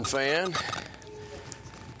fan,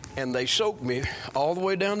 and they soaked me all the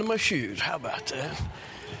way down to my shoes. How about that?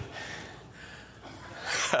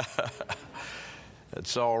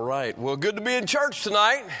 That's all right. Well, good to be in church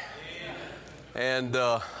tonight. And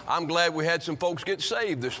I'm glad we had some folks get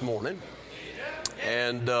saved this morning.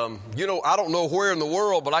 And, I don't know where in the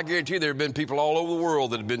world, but I guarantee there have been people all over the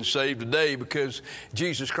world that have been saved today because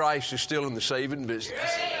Jesus Christ is still in the saving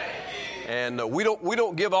business. And we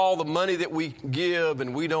don't give all the money that we give,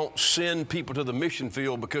 and we don't send people to the mission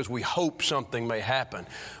field because we hope something may happen.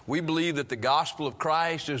 We believe that the gospel of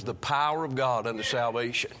Christ is the power of God unto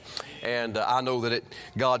salvation. And I know that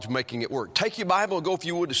God's making it work. Take your Bible and go, if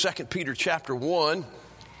you would, to 2 Peter chapter 1.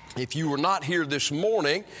 If you were not here this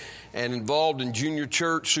morning and involved in junior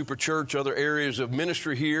church, super church, other areas of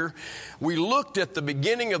ministry here, we looked at the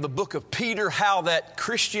beginning of the book of Peter, how that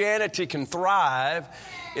Christianity can thrive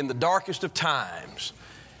in the darkest of times.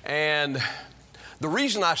 And the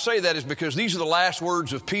reason I say that is because these are the last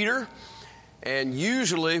words of Peter. And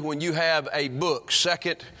usually when you have a book,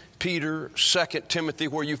 2 Peter, 2 Timothy,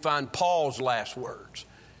 where you find Paul's last words,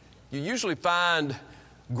 you usually find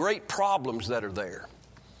great problems that are there.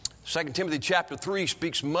 2 Timothy chapter 3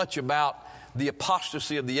 speaks much about the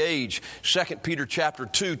apostasy of the age. 2 Peter chapter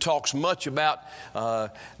 2 talks much about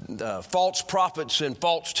false prophets and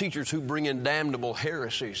false teachers who bring in damnable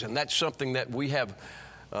heresies. And that's something that we have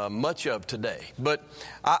much of today. But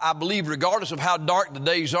I believe regardless of how dark the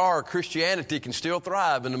days are, Christianity can still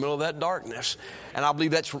thrive in the middle of that darkness. And I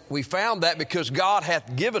believe we found that because God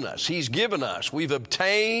hath given us. He's given us. We've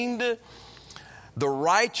obtained the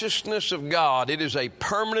righteousness of God. It is a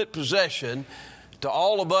permanent possession to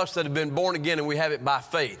all of us that have been born again, and we have it by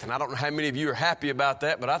faith. And I don't know how many of you are happy about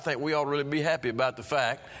that, but I think we ought to really be happy about the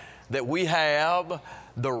fact that we have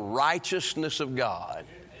the righteousness of God.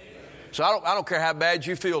 So I don't care how bad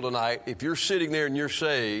you feel tonight. If you're sitting there and you're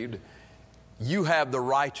saved, you have the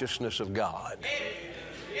righteousness of God.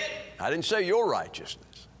 I didn't say your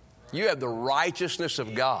righteousness. You have the righteousness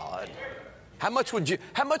of God. How much would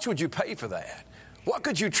you pay for that? What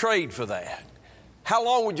could you trade for that? How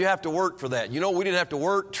long would you have to work for that? We didn't have to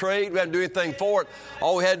work, trade, we hadn't to do anything for it.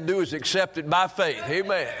 All we had to do is accept it by faith.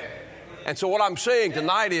 Amen. And so what I'm saying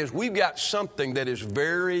tonight is we've got something that is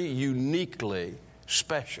very uniquely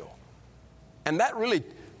special. And that really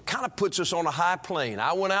kind of puts us on a high plane.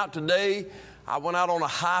 I went out on a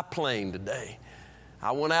high plane today.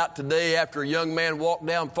 I went out today after a young man walked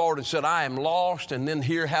down forward and said, I am lost, and then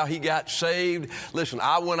hear how he got saved. Listen,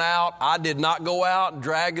 I went out. I did not go out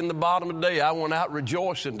dragging the bottom of the day. I went out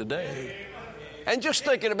rejoicing today. And just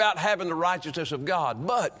thinking about having the righteousness of God.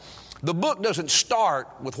 But the book doesn't start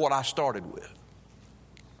with what I started with.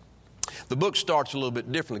 The book starts a little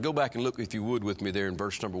bit differently. Go back and look, if you would, with me there in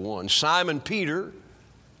verse number 1. Simon Peter,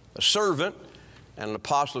 a servant and an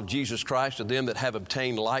apostle of Jesus Christ, to them that have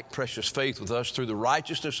obtained like precious faith with us through the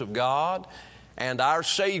righteousness of God and our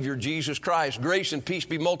Savior Jesus Christ. Grace and peace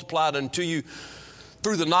be multiplied unto you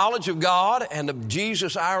through the knowledge of God and of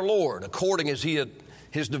Jesus our Lord, according as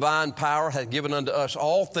His divine power hath given unto us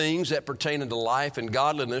all things that pertain unto life and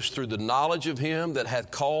godliness through the knowledge of Him that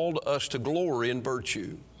hath called us to glory and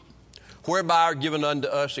virtue, whereby are given unto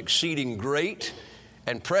us exceeding great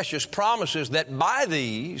and precious promises, that by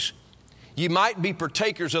these ye might be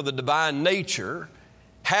partakers of the divine nature,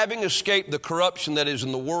 having escaped the corruption that is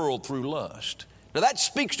in the world through lust. Now that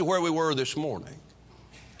speaks to where we were this morning.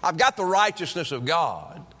 I've got the righteousness of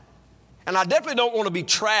God, and I definitely don't want to be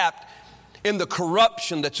trapped in the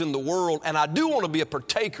corruption that's in the world, and I do want to be a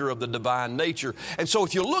partaker of the divine nature. And so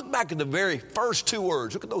if you look back at the very first two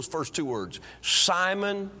words, look at those first two words,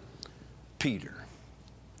 Simon Peter.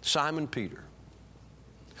 Simon Peter.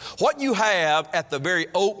 What you have at the very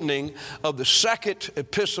opening of the second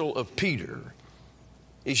epistle of Peter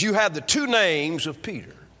is you have the two names of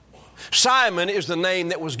Peter. Simon is the name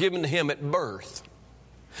that was given to him at birth.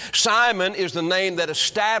 Simon is the name that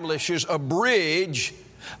establishes a bridge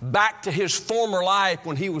back to his former life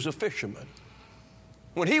when he was a fisherman.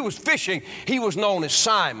 When he was fishing, he was known as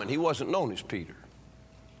Simon. He wasn't known as Peter.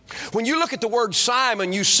 When you look at the word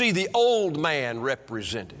Simon, you see the old man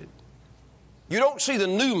represented. You don't see the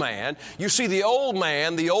new man. You see the old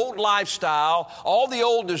man, the old lifestyle, all the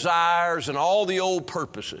old desires and all the old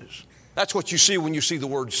purposes. That's what you see when you see the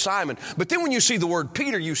word Simon. But then when you see the word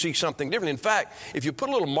Peter, you see something different. In fact, if you put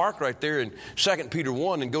a little mark right there in 2 Peter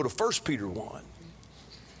 1 and go to 1 Peter 1,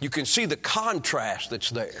 you can see the contrast that's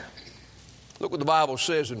there. Look what the Bible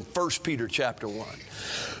says in 1 Peter chapter 1.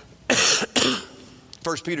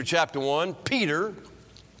 1 Peter chapter 1, Peter,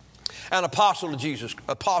 an apostle of Jesus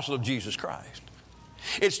Christ.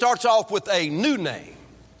 It starts off with a new name.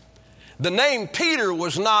 The name Peter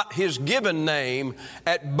was not his given name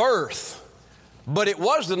at birth, but it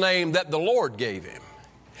was the name that the Lord gave him.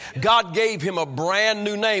 God gave him a brand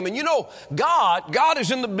new name. And you know, God is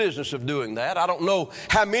in the business of doing that. I don't know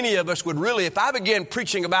how many of us would really, if I began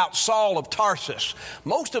preaching about Saul of Tarsus,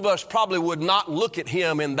 most of us probably would not look at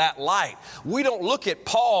him in that light. We don't look at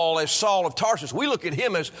Paul as Saul of Tarsus. We look at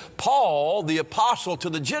him as Paul, the apostle to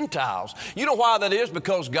the Gentiles. You know why that is?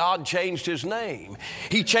 Because God changed his name.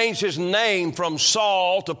 He changed his name from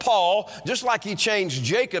Saul to Paul, just like he changed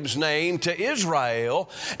Jacob's name to Israel.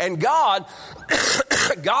 And God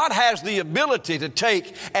has the ability to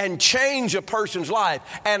take and change a person's life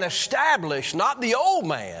and establish not the old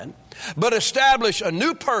man, but establish a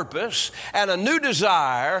new purpose and a new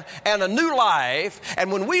desire and a new life.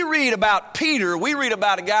 And when we read about Peter, we read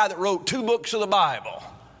about a guy that wrote 2 books of the Bible.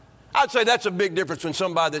 I'd say that's a big difference from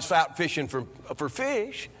somebody that's out fishing for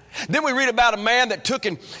fish. Then we read about a man that took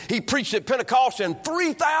and he preached at Pentecost and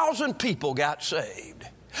 3,000 people got saved.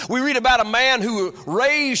 We read about a man who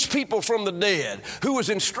raised people from the dead, who was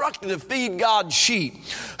instructed to feed God's sheep,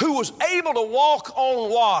 who was able to walk on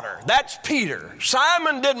water. That's Peter.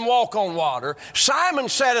 Simon didn't walk on water. Simon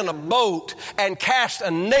sat in a boat and cast a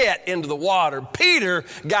net into the water. Peter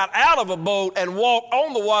got out of a boat and walked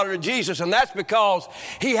on the water to Jesus, and that's because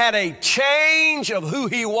he had a change of who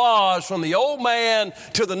he was from the old man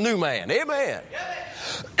to the new man. Amen.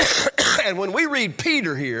 And when we read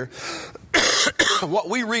Peter here, what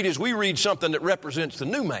we read is we read something that represents the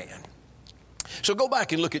new man. So go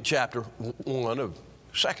back and look at chapter 1 of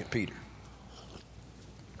 2 Peter.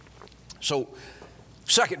 So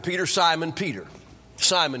 2 Peter, Simon Peter.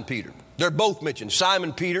 Simon Peter. They're both mentioned.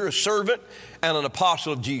 Simon Peter, a servant and an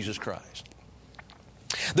apostle of Jesus Christ.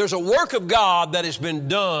 There's a work of God that has been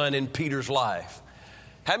done in Peter's life.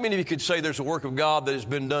 How many of you could say there's a work of God that has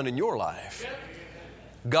been done in your life?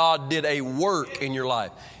 God did a work in your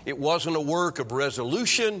life. It wasn't a work of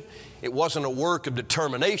resolution. It wasn't a work of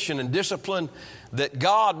determination and discipline. That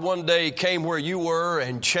God one day came where you were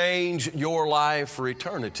and changed your life for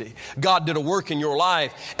eternity. God did a work in your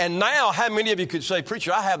life. And now, how many of you could say,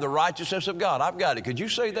 preacher, I have the righteousness of God. I've got it. Could you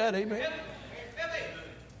say that? Amen.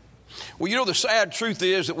 Well, you know, the sad truth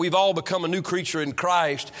is that we've all become a new creature in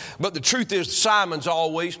Christ. But the truth is Simon's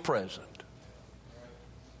always present.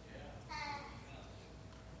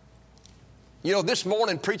 You know, this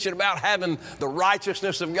morning preaching about having the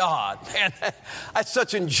righteousness of God, man, that's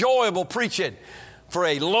such enjoyable preaching for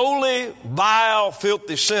a lowly, vile,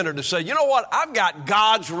 filthy sinner to say, you know what, I've got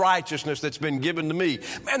God's righteousness that's been given to me.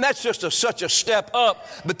 Man, that's just such a step up.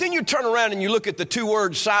 But then you turn around and you look at the 2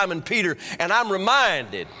 words, Simon Peter, and I'm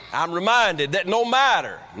reminded that no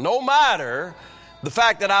matter the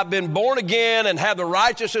fact that I've been born again and have the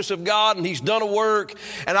righteousness of God and He's done a work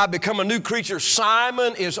and I've become a new creature,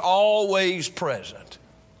 Simon is always present.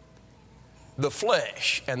 The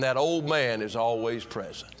flesh and that old man is always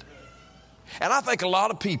present. And I think a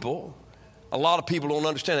lot of people don't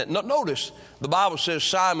understand that. Notice the Bible says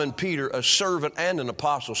Simon Peter, a servant and an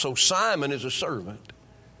apostle. So Simon is a servant.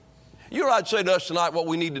 You know what I'd say to us tonight, what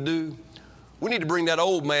we need to do? We need to bring that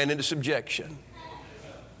old man into subjection.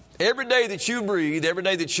 Every day that you breathe, every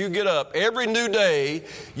day that you get up, every new day,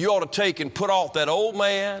 you ought to take and put off that old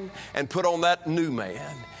man and put on that new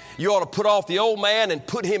man. You ought to put off the old man and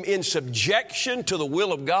put him in subjection to the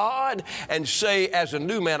will of God and say, as a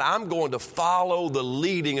new man, I'm going to follow the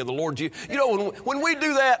leading of the Lord Jesus. You know, when we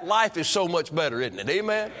do that, life is so much better, isn't it?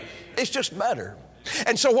 Amen? It's just better.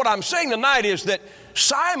 And so what I'm saying tonight is that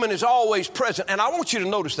Simon is always present. And I want you to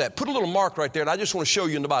notice that. Put a little mark right there, and I just want to show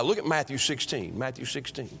you in the Bible. Look at Matthew 16. Matthew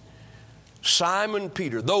 16. Simon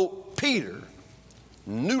Peter. Though Peter,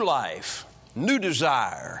 new life, new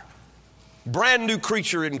desire, brand new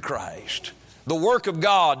creature in Christ, the work of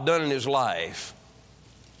God done in his life,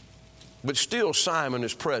 but still Simon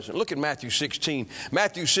is present. Look at Matthew 16.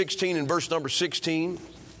 Matthew 16 and verse number 16.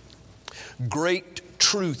 Great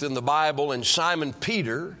truth in the Bible. And Simon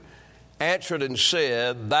Peter answered and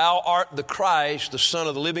said, Thou art the Christ, the Son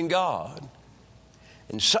of the living God.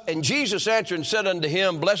 And Jesus answered and said unto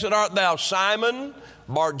him, Blessed art thou, Simon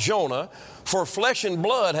Bar-Jonah, for flesh and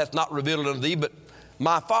blood hath not revealed unto thee, but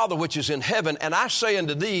my Father which is in heaven. And I say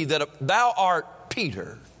unto thee that thou art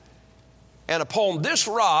Peter, and upon this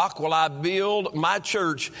rock will I build my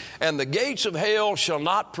church, and the gates of hell shall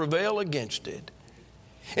not prevail against it.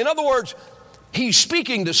 In other words, he's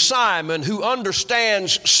speaking to Simon, who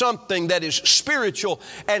understands something that is spiritual,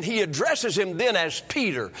 and he addresses him then as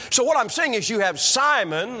Peter. So what I'm saying is you have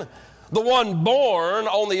Simon, the one born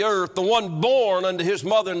on the earth, the one born unto his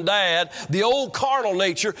mother and dad, the old carnal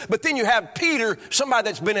nature. But then you have Peter, somebody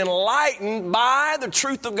that's been enlightened by the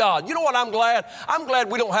truth of God. You know what I'm glad? I'm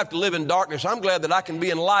glad we don't have to live in darkness. I'm glad that I can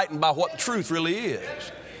be enlightened by what the truth really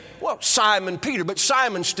is. Well, Simon Peter, but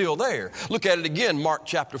Simon's still there. Look at it again, Mark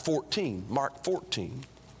chapter 14. Mark 14.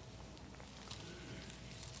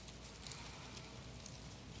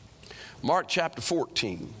 Mark chapter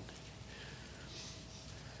 14.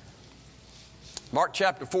 Mark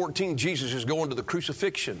chapter 14, Jesus is going to the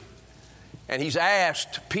crucifixion. And he's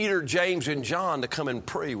asked Peter, James, and John to come and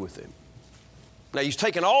pray with him. Now, he's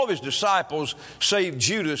taken all of his disciples, save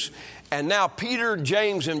Judas, and now Peter,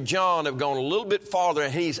 James, and John have gone a little bit farther,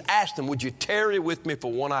 and he's asked them, would you tarry with me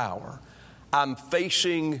for 1 hour? I'm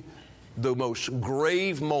facing the most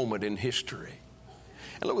grave moment in history.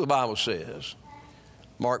 And look what the Bible says.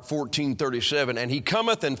 Mark 14:37, and he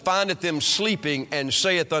cometh and findeth them sleeping, and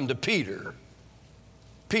saith unto Peter,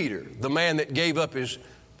 Peter, the man that gave up his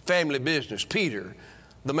family business. Peter,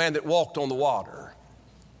 the man that walked on the water.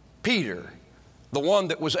 Peter, the one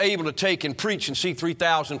that was able to take and preach and see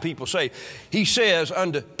 3,000 people saved. He says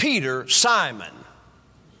unto Peter, Simon,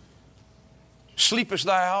 sleepest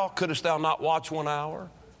thou? Couldst thou not watch 1 hour?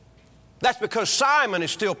 That's because Simon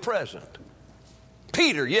is still present.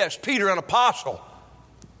 Peter, yes, Peter, an apostle.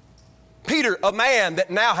 Peter, a man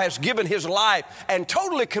that now has given his life and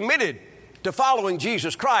totally committed to following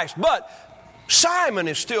Jesus Christ. But Simon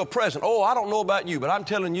is still present. Oh, I don't know about you, but I'm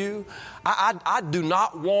telling you, I do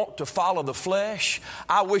not want to follow the flesh.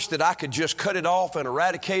 I wish that I could just cut it off and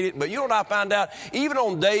eradicate it. But you know what I found out? Even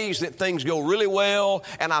on days that things go really well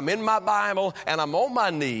and I'm in my Bible and I'm on my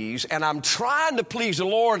knees and I'm trying to please the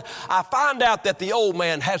Lord, I find out that the old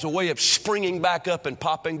man has a way of springing back up and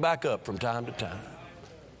popping back up from time to time.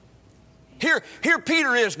 Here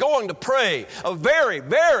Peter is going to pray, a very,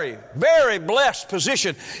 very, very blessed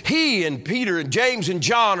position. He and Peter and James and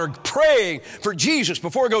John are praying for Jesus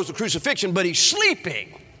before he goes to crucifixion, but he's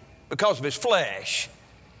sleeping because of his flesh.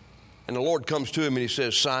 And the Lord comes to him and he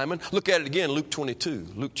says, Simon, look at it again, Luke 22,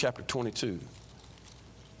 Luke chapter 22.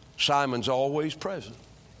 Simon's always present.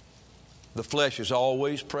 The flesh is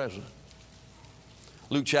always present.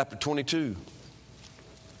 Luke chapter 22.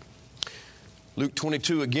 Luke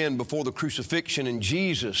 22 again before the crucifixion, and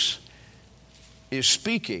Jesus is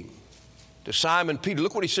speaking to Simon Peter.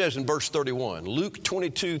 Look what he says in verse 31. Luke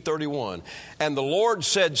 22:31. And the Lord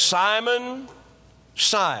said, Simon,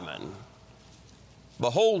 Simon,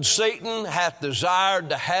 behold, Satan hath desired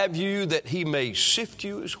to have you that he may sift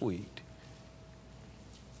you as wheat.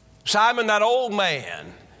 Simon, that old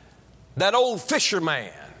man, that old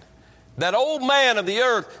fisherman, that old man of the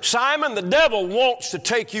earth, Simon, the devil wants to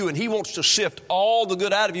take you and he wants to sift all the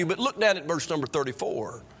good out of you. But look down at verse number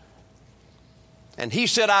 34. And he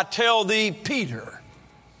said, I tell thee, Peter,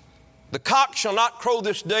 the cock shall not crow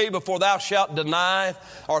this day before thou shalt deny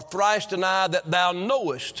or thrice deny that thou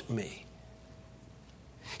knowest me.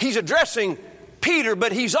 He's addressing Peter,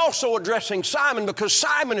 but he's also addressing Simon because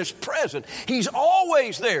Simon is present. He's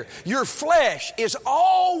always there. Your flesh is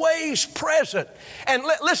always present. And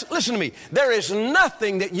listen to me. There is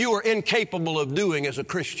nothing that you are incapable of doing as a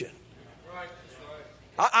Christian.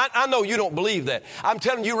 I know you don't believe that. I'm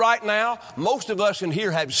telling you right now, most of us in here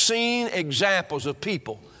have seen examples of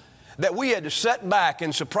people that we had to sit back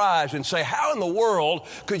in surprise and say, how in the world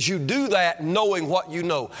could you do that knowing what you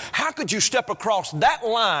know? How could you step across that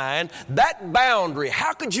line, that boundary?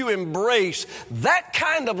 How could you embrace that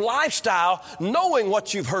kind of lifestyle knowing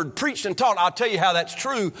what you've heard preached and taught? I'll tell you how that's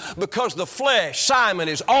true, because the flesh, Simon,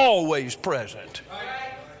 is always present.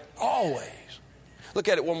 Always. Look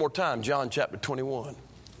at it one more time, John chapter 21.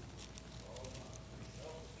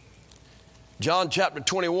 John chapter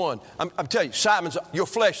 21. I'm telling you, your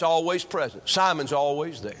flesh is always present. Simon's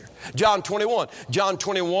always there. John 21. John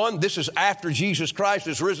 21, this is after Jesus Christ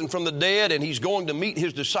is risen from the dead, and he's going to meet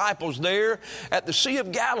his disciples there at the Sea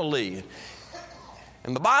of Galilee.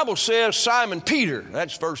 And the Bible says Simon Peter,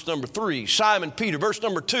 that's verse number 3, Simon Peter. Verse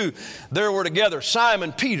number 2, there we're together,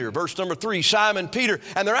 Simon Peter. Verse number 3, Simon Peter.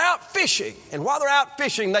 And they're out fishing. And while they're out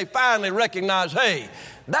fishing, they finally recognize, hey,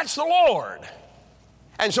 that's the Lord.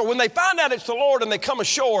 And so when they find out it's the Lord and they come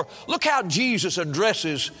ashore, look how Jesus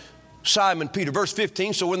addresses Simon Peter. Verse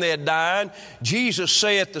 15, so when they had dined, Jesus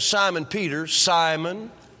saith to Simon Peter,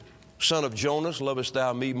 Simon, son of Jonas, lovest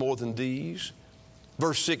thou me more than these?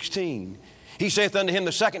 Verse 16, he saith unto him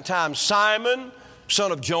the second time, Simon,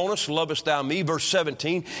 son of Jonas, lovest thou me? Verse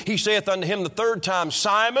 17, he saith unto him the third time,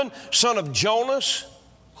 Simon, son of Jonas,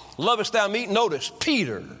 lovest thou me? Notice,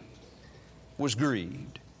 Peter was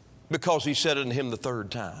grieved, because he said unto him the third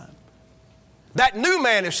time. That new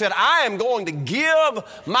man has said, I am going to give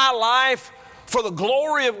my life for the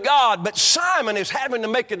glory of God. But Simon is having to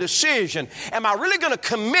make a decision. Am I really going to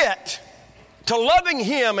commit to loving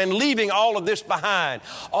Him and leaving all of this behind?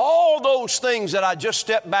 All those things that I just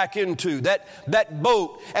stepped back into, that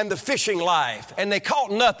boat and the fishing life, and they caught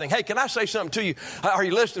nothing. Hey, can I say something to you? Are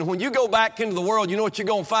you listening? When you go back into the world, you know what you're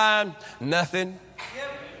going to find? Nothing.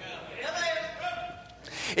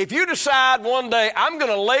 If you decide one day, I'm going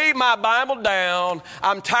to lay my Bible down,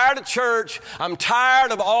 I'm tired of church, I'm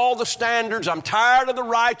tired of all the standards, I'm tired of the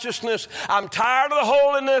righteousness, I'm tired of the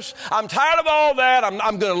holiness, I'm tired of all that,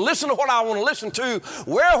 I'm going to listen to what I want to listen to,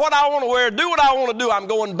 wear what I want to wear, do what I want to do, I'm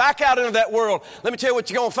going back out into that world. Let me tell you what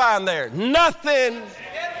you're going to find there. Nothing.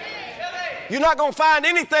 You're not going to find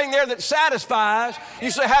anything there that satisfies.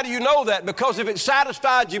 You say, how do you know that? Because if it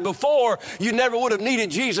satisfied you before, you never would have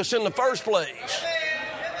needed Jesus in the first place.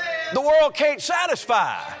 The world can't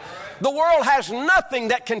satisfy. The world has nothing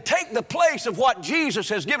that can take the place of what Jesus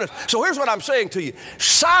has given us. So here's what I'm saying to you.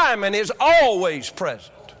 Simon is always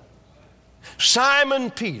present. Simon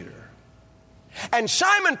Peter. And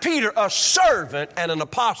Simon Peter, a servant and an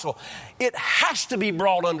apostle, it has to be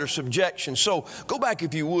brought under subjection. So go back,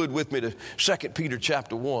 if you would, with me to 2 Peter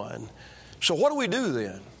chapter 1. So what do we do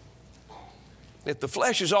then? If the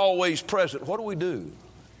flesh is always present, what do we do?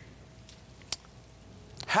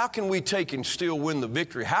 How can we take and still win the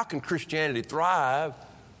victory? How can Christianity thrive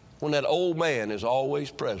when that old man is always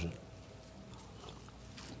present?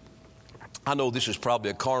 I know this is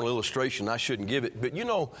probably a carnal illustration. I shouldn't give it. But you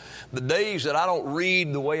know, the days that I don't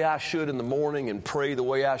read the way I should in the morning and pray the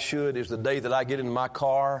way I should is the day that I get in my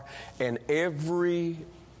car and every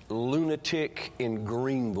lunatic in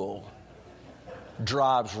Greenville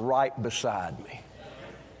drives right beside me.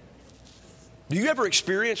 Do you ever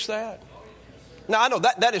experience that? Now, I know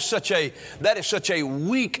that is such a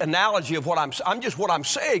weak analogy of what what I'm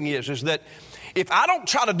saying is that if I don't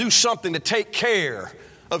try to do something to take care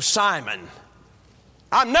of Simon,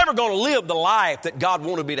 I'm never going to live the life that God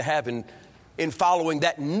wanted me to have in following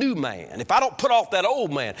that new man. If I don't put off that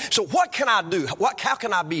old man. So what can I do? How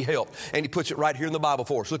can I be helped? And he puts it right here in the Bible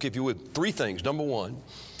for us. Look, if you would, 3 things. Number 1,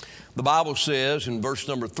 the Bible says in verse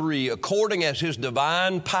number 3, according as His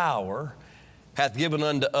divine power hath given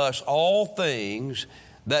unto us all things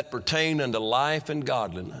that pertain unto life and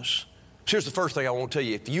godliness. So here's the first thing I want to tell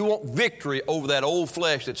you. If you want victory over that old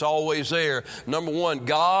flesh that's always there, number 1,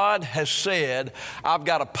 God has said, I've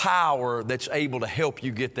got a power that's able to help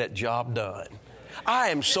you get that job done. I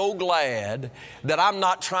am so glad that I'm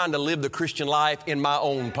not trying to live the Christian life in my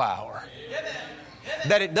own power.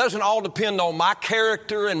 That it doesn't all depend on my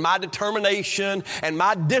character and my determination and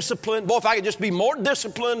my discipline. Boy, if I could just be more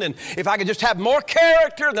disciplined and if I could just have more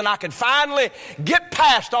character, then I could finally get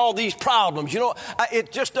past all these problems. You know,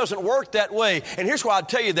 it just doesn't work that way. And here's why I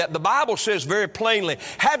tell you that. The Bible says very plainly,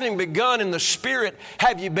 having begun in the Spirit,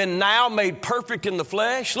 have you been now made perfect in the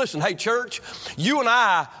flesh? Listen, hey church, you and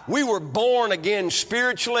I, we were born again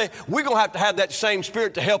spiritually. We're going to have that same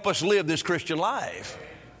Spirit to help us live this Christian life.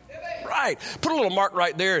 Right. Put a little mark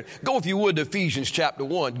right there. Go, if you would, to Ephesians chapter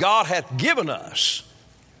 1. God hath given us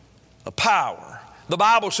a power. The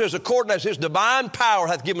Bible says, according as His divine power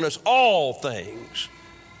hath given us all things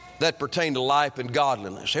that pertain to life and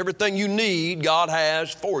godliness. Everything you need, God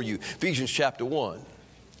has for you. Ephesians chapter 1.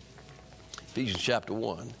 Ephesians chapter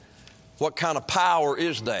 1. What kind of power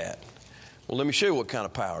is that? Well, let me show you what kind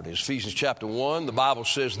of power it is. Ephesians chapter 1, the Bible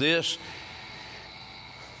says this.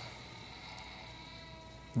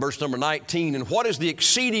 Verse number 19, and what is the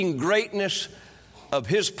exceeding greatness of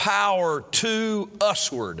His power to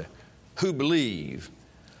usward who believe,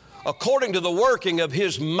 according to the working of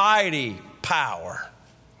His mighty power,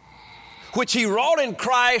 which He wrought in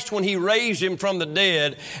Christ when He raised Him from the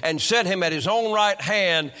dead and set Him at His own right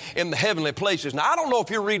hand in the heavenly places. Now, I don't know if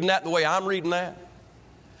you're reading that the way I'm reading that,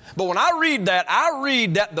 but when I read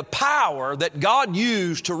that the power that God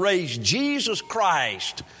used to raise Jesus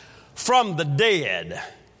Christ from the dead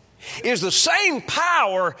is the same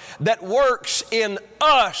power that works in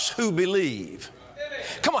us who believe.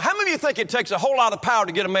 Come on, how many of you think it takes a whole lot of power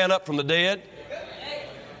to get a man up from the dead?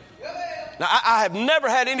 Now, I have never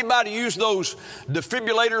had anybody use those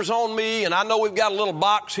defibrillators on me, and I know we've got a little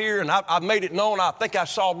box here, and I've made it known. I think I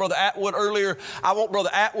saw Brother Atwood earlier. I want Brother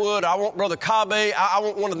Atwood. I want Brother Cabe. I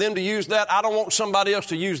want one of them to use that. I don't want somebody else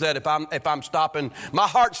to use that if I'm stopping. My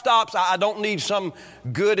heart stops. I don't need some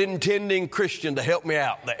good intending Christian to help me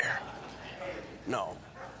out there. No.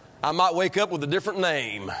 I might wake up with a different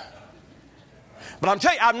name. But I'm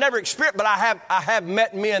telling you, I've never experienced, but I have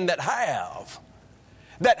met men that have.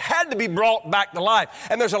 that had to be brought back to life.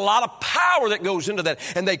 And there's a lot of power that goes into that.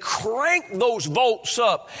 And they crank those volts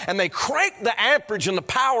up, and they crank the amperage and the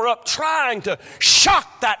power up, trying to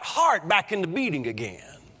shock that heart back into beating again.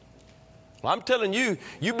 Well, I'm telling you,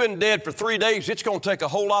 you've been dead for 3 days. It's going to take a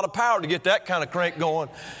whole lot of power to get that kind of crank going.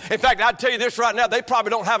 In fact, I'd tell you this right now, they probably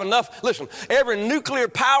don't have enough. Listen, every nuclear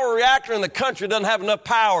power reactor in the country doesn't have enough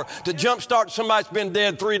power to jumpstart somebody that's been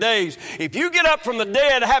dead 3 days. If you get up from the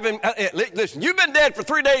dead having, listen, you've been dead for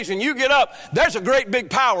 3 days and you get up, there's a great big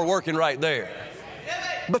power working right there.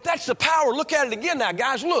 But that's the power. Look at it again now,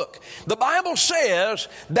 guys. Look, the Bible says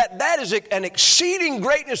that is an exceeding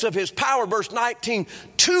greatness of his power, verse 19,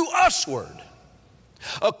 to usward,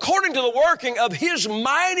 according to the working of his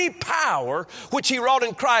mighty power, which he wrought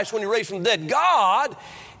in Christ when he raised from the dead. God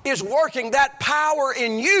is working that power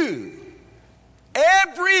in you.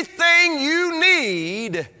 Everything you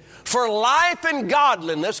need for life and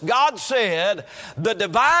godliness, God said, the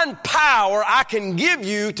divine power I can give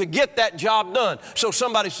you to get that job done. So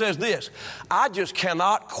somebody says this, I just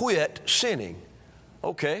cannot quit sinning.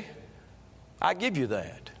 Okay, I give you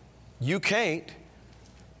that. You can't,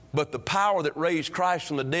 but the power that raised Christ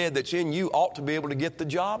from the dead that's in you ought to be able to get the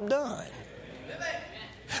job done.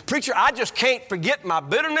 Preacher, I just can't forget my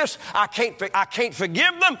bitterness. I can't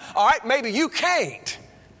forgive them. All right, maybe you can't.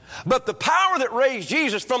 But the power that raised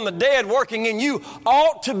Jesus from the dead working in you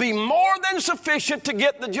ought to be more than sufficient to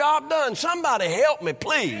get the job done. Somebody help me,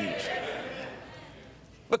 please.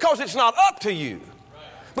 Because it's not up to you.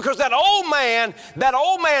 Because that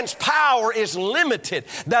old man's power is limited.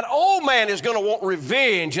 That old man is going to want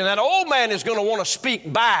revenge, and that old man is going to want to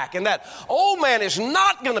speak back, and that old man is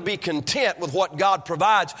not going to be content with what God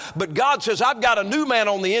provides. But God says, I've got a new man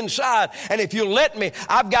on the inside, and if you'll let me,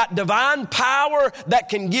 I've got divine power that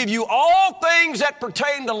can give you all things that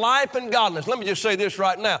pertain to life and godliness. Let me just say this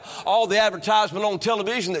right now. All the advertisement on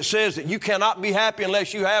television that says that you cannot be happy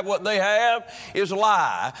unless you have what they have is a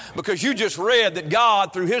lie, because you just read that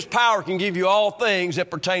God, through his power, can give you all things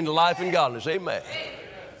that pertain to life and godliness. Amen.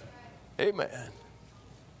 Amen.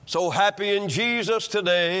 So happy in Jesus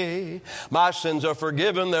today. My sins are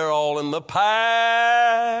forgiven. They're all in the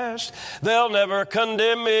past. They'll never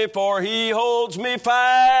condemn me, for he holds me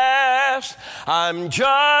fast. I'm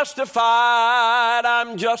justified.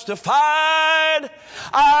 I'm justified.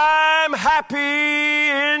 I'm happy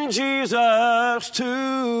in Jesus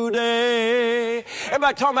today.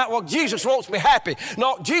 Everybody talking about, well, Jesus wants me happy.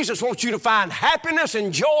 No, Jesus wants you to find happiness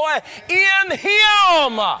and joy in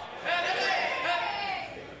him.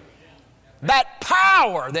 That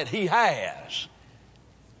power that he has,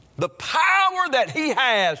 the power that he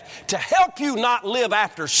has to help you not live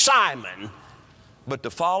after Simon, but to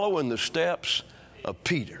follow in the steps of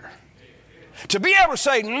Peter. To be able to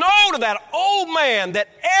say no to that old man that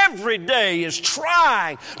every day is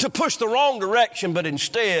trying to push the wrong direction, but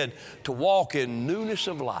instead to walk in newness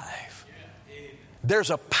of life. There's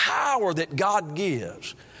a power that God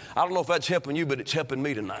gives. I don't know if that's helping you, but it's helping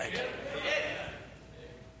me tonight.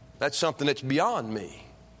 That's something that's beyond me.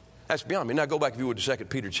 That's beyond me. Now go back, if you would, to 2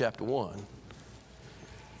 Peter chapter 1.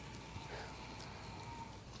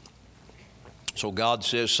 So God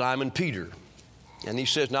says, Simon Peter. And he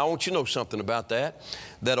says, now I want you to know something about that.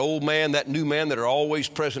 That old man, that new man that are always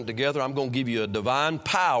present together, I'm going to give you a divine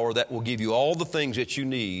power that will give you all the things that you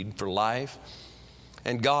need for life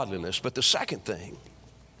and godliness. But the second thing,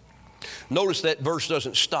 notice that verse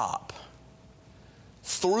doesn't stop.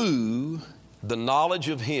 Through the knowledge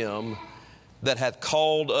of him that hath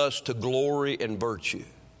called us to glory and virtue.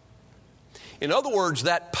 In other words,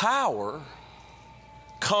 that power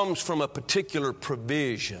comes from a particular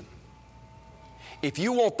provision. If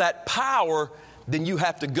you want that power, then you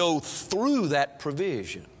have to go through that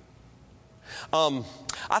provision.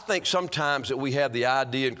 I think sometimes that we have the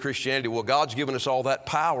idea in Christianity, well, God's given us all that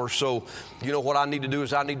power, so you know what I need to do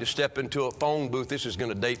is I need to step into a phone booth. This is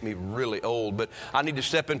going to date me really old, but I need to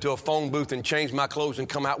step into a phone booth and change my clothes and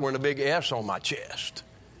come out wearing a big S on my chest.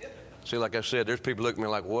 See, like I said, there's people looking at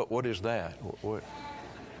me like, what is that? What?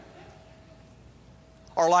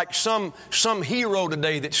 Or like some hero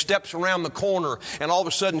today that steps around the corner and all of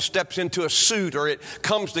a sudden steps into a suit, or it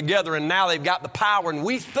comes together and now they've got the power, and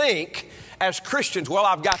we think as Christians, well,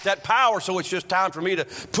 I've got that power, so it's just time for me to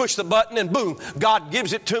push the button and boom, God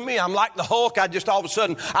gives it to me. I'm like the Hulk. I just all of a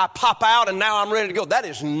sudden, I pop out and now I'm ready to go. That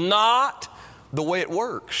is not the way it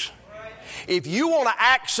works. If you want to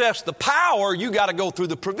access the power, you got to go through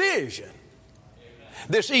the provision.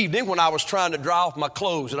 This evening when I was trying to dry off my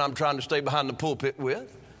clothes that I'm trying to stay behind the pulpit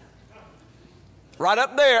with, Right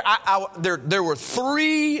up there, there were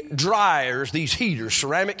 3 dryers, these heaters,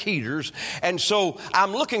 ceramic heaters, and so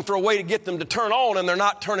I'm looking for a way to get them to turn on, and they're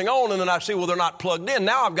not turning on, and then I see, well, they're not plugged in.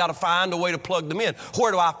 Now I've got to find a way to plug them in.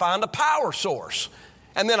 Where do I find a power source?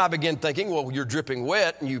 And then I begin thinking, well, you're dripping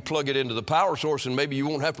wet, and you plug it into the power source, and maybe you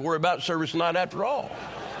won't have to worry about service tonight after all.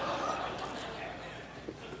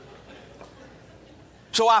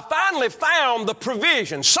 So I finally found the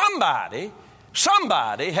provision.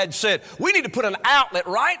 Somebody had said, we need to put an outlet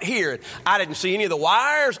right here. I didn't see any of the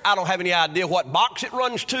wires. I don't have any idea what box it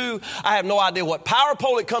runs to. I have no idea what power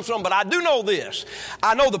pole it comes from, but I do know this.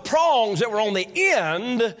 I know the prongs that were on the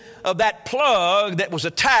end of that plug that was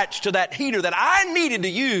attached to that heater that I needed to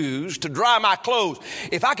use to dry my clothes.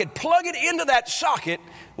 If I could plug it into that socket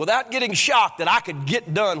without getting shocked, that I could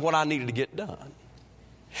get done what I needed to get done.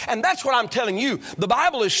 And that's what I'm telling you. The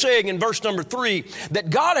Bible is saying in verse number 3 that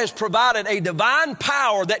God has provided a divine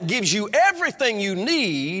power that gives you everything you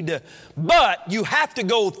need, but you have to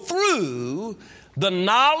go through the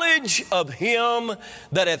knowledge of Him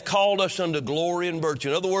that hath called us unto glory and virtue.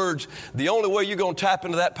 In other words, the only way you're going to tap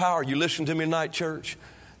into that power, you listen to me tonight, church,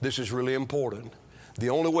 this is really important. The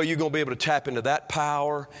only way you're going to be able to tap into that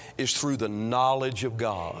power is through the knowledge of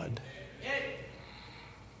God.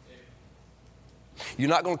 You're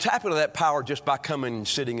not going to tap into that power just by coming and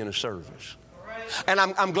sitting in a service. And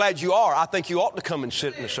I'm glad you are. I think you ought to come and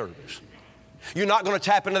sit in a service. You're not going to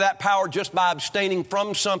tap into that power just by abstaining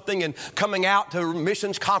from something and coming out to a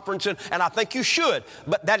missions conference, and I think you should.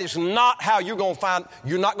 But that is not how you're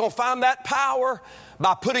not going to find that power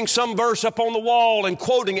by putting some verse up on the wall and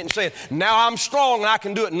quoting it and saying, now I'm strong and I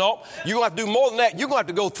can do it. No, you're going to have to do more than that. You're going to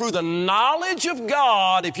have to go through the knowledge of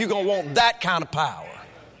God if you're going to want that kind of power.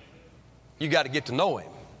 You got to get to know Him.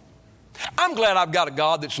 I'm glad I've got a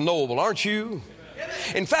God that's knowable, aren't you?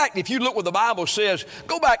 In fact, if you look what the Bible says,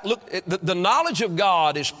 go back, look, the knowledge of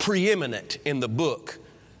God is preeminent in the book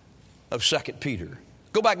of 2 Peter.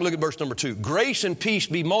 Go back and look at verse number 2. Grace and peace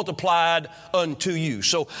be multiplied unto you.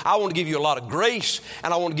 So I want to give you a lot of grace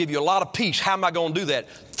and I want to give you a lot of peace. How am I going to do that?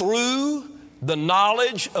 Through the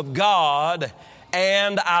knowledge of God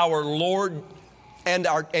and our Lord and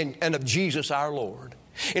of Jesus our Lord.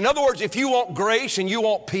 In other words, if you want grace and you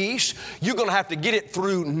want peace, you're going to have to get it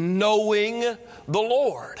through knowing the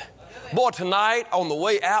Lord. Boy, tonight on the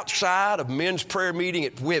way outside of men's prayer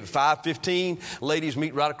meeting, we have 5:15. Ladies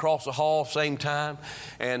meet right across the hall, same time.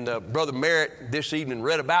 And Brother Merritt this evening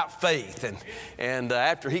read about faith. And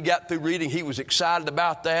after he got through reading, he was excited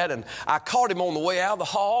about that. And I caught him on the way out of the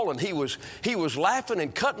hall, and he was laughing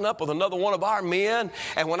and cutting up with another one of our men.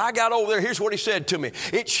 And when I got over there, here's what he said to me.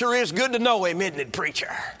 It sure is good to know Him, isn't it,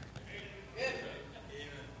 preacher?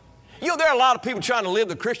 You know, there are a lot of people trying to live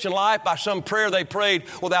the Christian life by some prayer they prayed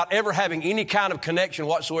without ever having any kind of connection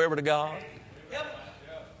whatsoever to God.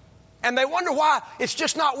 And they wonder why it's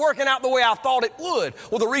just not working out the way I thought it would.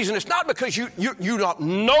 Well, the reason it's not because you don't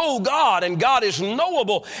know God, and God is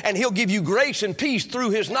knowable, and He'll give you grace and peace through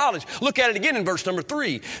His knowledge. Look at it again in verse number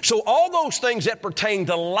 3. So all those things that pertain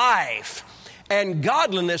to life and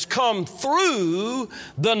godliness come through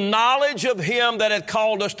the knowledge of Him that hath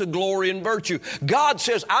called us to glory and virtue. God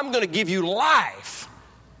says, I'm going to give you life,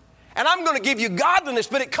 and I'm going to give you godliness,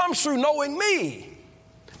 but it comes through knowing me.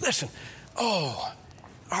 Listen,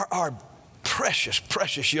 our precious,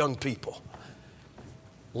 precious young people.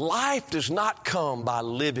 Life does not come by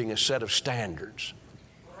living a set of standards,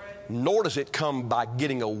 nor does it come by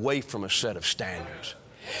getting away from a set of standards.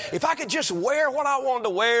 If I could just wear what I wanted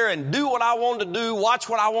to wear and do what I wanted to do, watch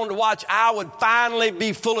what I wanted to watch, I would finally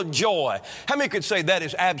be full of joy. How many could say that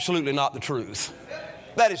is absolutely not the truth?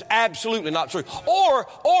 That is absolutely not true.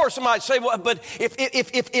 Or somebody say, well, but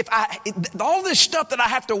if all this stuff that I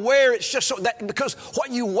have to wear, it's just so that because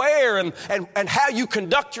what you wear and how you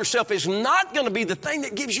conduct yourself is not going to be the thing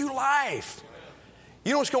that gives you life.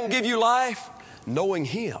 You know what's going to give you life? Knowing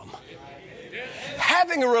Him.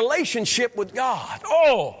 Having a relationship with God.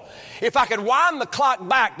 Oh, if I could wind the clock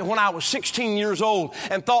back to when I was 16 years old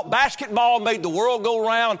and thought basketball made the world go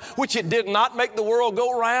round, which it did not make the world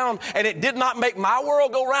go round, and it did not make my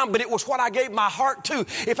world go round, but it was what I gave my heart to.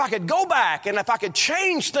 If I could go back and if I could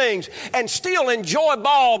change things and still enjoy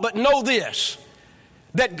ball, but know this,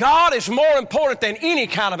 that God is more important than any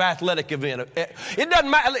kind of athletic event. It doesn't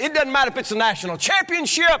matter if it's a national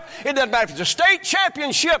championship. It doesn't matter if it's a state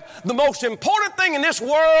championship. The most important thing in this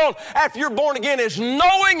world after you're born again is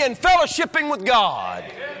knowing and fellowshipping with God.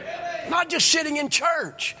 Not just sitting in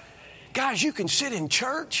church. Guys, you can sit in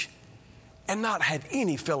church and not have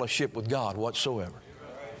any fellowship with God whatsoever.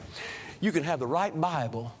 You can have the right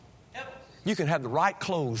Bible. You can have the right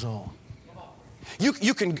clothes on.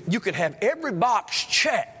 You could have every box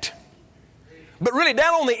checked. But really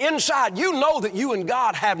down on the inside, you know that you and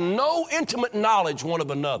God have no intimate knowledge one of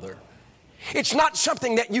another. It's not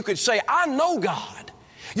something that you could say, I know God.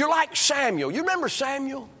 You're like Samuel. You remember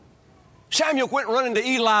Samuel? Samuel went running to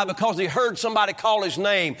Eli because he heard somebody call his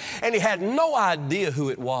name, and he had no idea who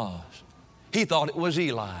it was. He thought it was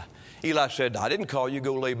Eli. Eli said, I didn't call you,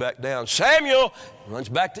 go lay back down. Samuel runs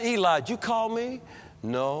back to Eli. Did you call me?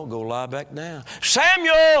 No, go lie back down.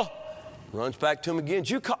 Samuel runs back to him again. Did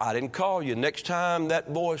you call? I didn't call you. Next time that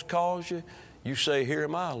voice calls you, you say, here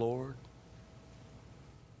am I, Lord.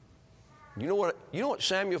 You know what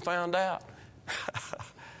Samuel found out?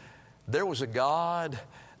 There was a God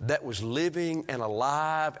that was living and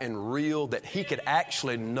alive and real that he could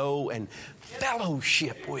actually know and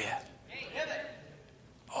fellowship with.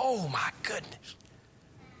 Oh, my goodness.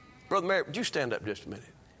 Brother Merritt, would you stand up just a minute?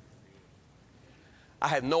 I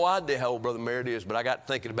have no idea how old Brother Merritt is, but I got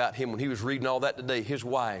thinking about him when he was reading all that today. His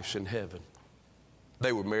wife's in heaven.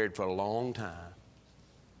 They were married for a long time.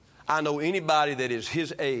 I know anybody that is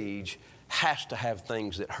his age has to have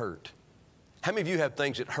things that hurt. How many of you have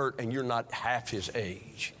things that hurt and you're not half his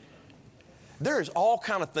age? There is all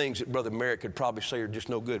kind of things that Brother Merritt could probably say are just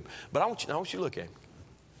no good. But I want you to look at him.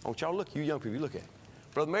 I want y'all to look. You young people, you look at him.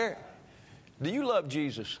 Brother Merritt, do you love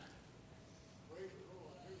Jesus?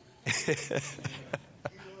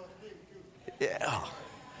 Yeah.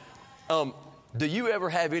 Do you ever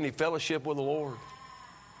have any fellowship with the Lord?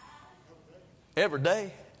 Every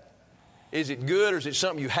day? Is it good or is it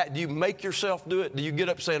something do you make yourself do it? Do you get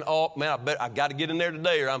up saying, oh, man, I got to get in there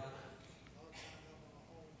today or I'm...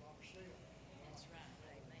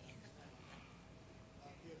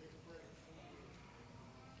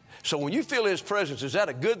 So when you feel his presence, is that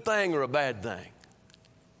a good thing or a bad thing?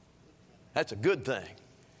 That's a good thing.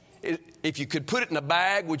 If you could put it in a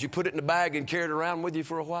bag, would you put it in a bag and carry it around with you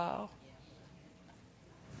for a while?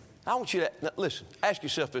 I want you to, now listen, ask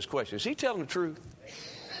yourself this question. Is he telling the truth?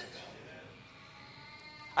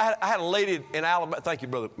 I had a lady in Alabama, thank you,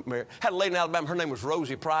 Brother Mary. I had a lady in Alabama, her name was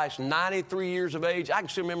Rosie Price, 93 years of age. I can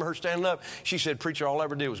still remember her standing up. She said, preacher, all I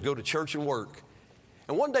ever did was go to church and work.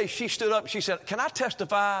 And one day she stood up and she said, can I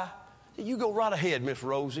testify? You go right ahead, Miss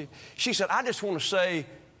Rosie. She said, I just want to say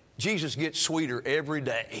Jesus gets sweeter every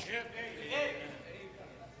day.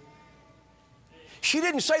 She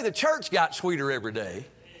didn't say the church got sweeter every day.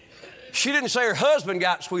 She didn't say her husband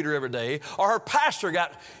got sweeter every day or her pastor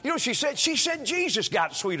got, you know what she said? She said Jesus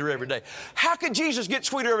got sweeter every day. How could Jesus get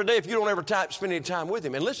sweeter every day if you don't ever spend any time with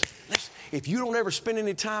him? And listen, if you don't ever spend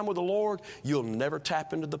any time with the Lord, you'll never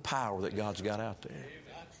tap into the power that God's got out there.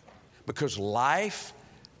 Because life,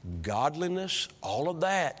 godliness, all of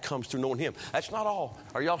that comes through knowing him. That's not all.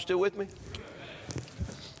 Are y'all still with me?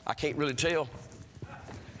 I can't really tell.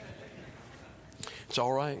 It's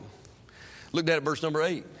all right. Look down at verse number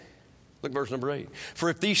 8. Look at verse number 8. For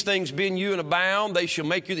if these things be in you and abound, they shall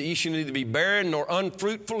make you that ye shall neither be barren nor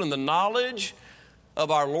unfruitful in the knowledge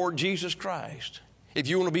of our Lord Jesus Christ. If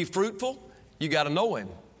you want to be fruitful, you got to know him.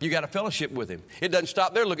 You got to fellowship with him. It doesn't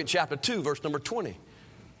stop there. Look at chapter 2, verse number 20.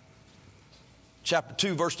 Chapter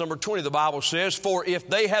 2, verse number 20, the Bible says, for if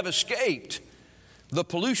they have escaped the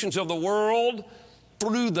pollutions of the world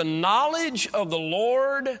through the knowledge of the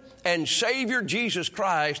Lord and Savior Jesus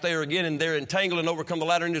Christ, they are again and they're entangled and overcome. The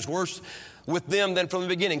latter end is worse with them than from the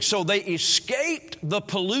beginning. So they escaped the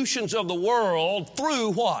pollutions of the world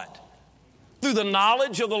through what? Through the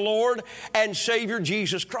knowledge of the Lord and Savior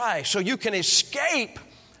Jesus Christ. So you can escape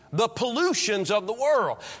the pollutions of the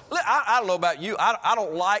world. I don't know about you. I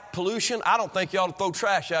don't like pollution. I don't think you ought to throw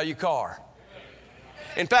trash out of your car.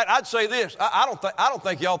 In fact, I'd say this. I don't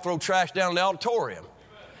think you ought to throw trash down in the auditorium.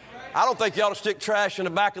 I don't think you ought to stick trash in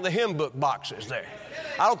the back of the hymn book boxes there.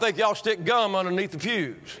 I don't think you ought to stick gum underneath the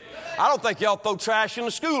pews. I don't think you ought to throw trash in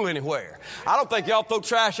the school anywhere. I don't think you ought to throw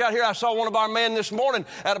trash out here. I saw one of our men this morning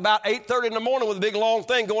at about 8:30 in the morning with a big long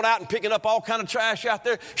thing going out and picking up all kind of trash out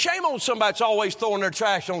there. Shame on somebody that's always throwing their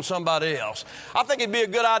trash on somebody else. I think it'd be a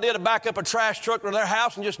good idea to back up a trash truck to their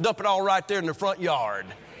house and just dump it all right there in the front yard.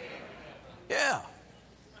 Yeah.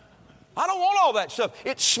 I don't want all that stuff.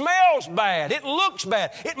 It smells bad. It looks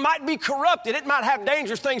bad. It might be corrupted. It might have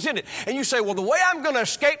dangerous things in it. And you say, well, the way I'm going to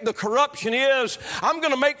escape the corruption is I'm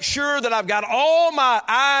going to make sure that I've got all my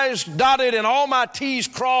I's dotted and all my T's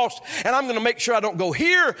crossed, and I'm going to make sure I don't go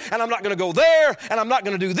here, and I'm not going to go there, and I'm not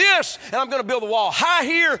going to do this, and I'm going to build the wall high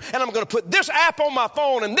here, and I'm going to put this app on my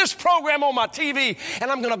phone and this program on my TV,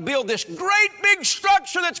 and I'm going to build this great big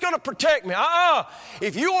structure that's going to protect me.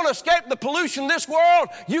 If you want to escape the pollution of this world,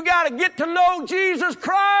 you got to get to know Jesus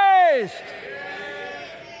Christ.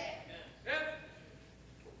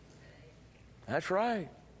 That's right.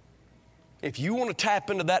 If you want to tap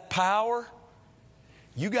into that power,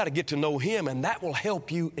 you got to get to know Him, and that will help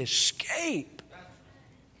you escape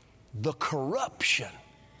the corruption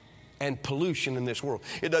and pollution in this world.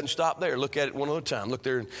 It doesn't stop there. Look at it one other time. Look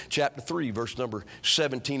there in chapter 3, verse number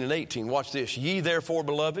 17 and 18. Watch this. Ye therefore,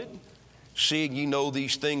 beloved, seeing ye know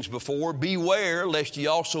these things before, beware lest ye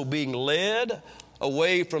also being led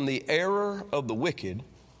away from the error of the wicked,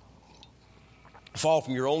 fall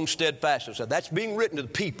from your own steadfastness. Now, that's being written to the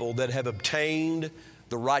people that have obtained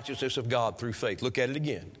the righteousness of God through faith. Look at it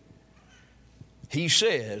again. He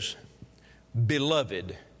says,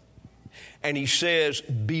 beloved, and he says,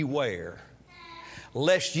 beware,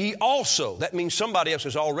 lest ye also, that means somebody else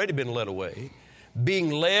has already been led away,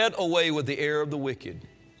 being led away with the error of the wicked.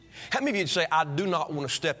 How many of you would say, I do not want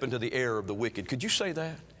to step into the error of the wicked? Could you say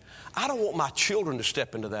that? I don't want my children to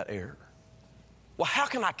step into that error. Well, how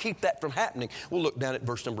can I keep that from happening? We'll look down at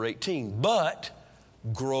verse number 18. But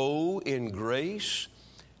grow in grace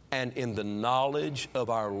and in the knowledge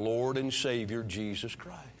of our Lord and Savior, Jesus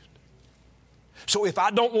Christ. So if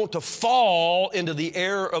I don't want to fall into the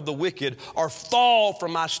error of the wicked or fall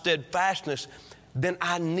from my steadfastness, then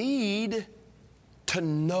I need to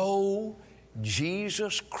know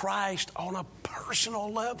Jesus Christ on a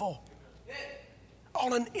personal level,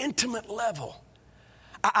 on an intimate level.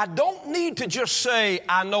 I don't need to just say,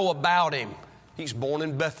 I know about Him. He's born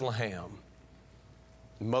in Bethlehem.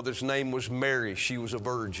 Mother's name was Mary. She was a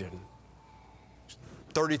virgin.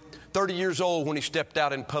 30 years old when He stepped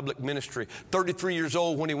out in public ministry. 33 years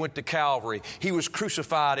old when He went to Calvary. He was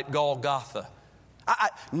crucified at Golgotha.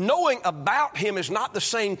 Knowing about Him is not the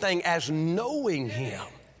same thing as knowing Him.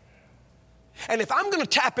 And if I'm going to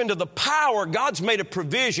tap into the power, God's made a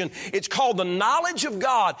provision. It's called the knowledge of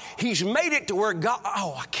God. He's made it to where God,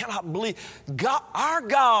 I cannot believe, God, our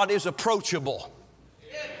God is approachable.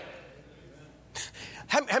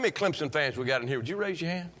 How many Clemson fans we got in here? Would you raise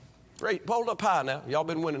your hand? Hold up high now. Y'all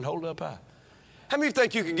been winning. Hold up high. How many of you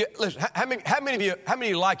think you can get, listen, how many of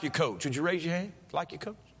you like your coach? Would you raise your hand? Like your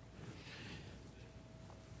coach?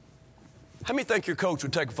 How many think your coach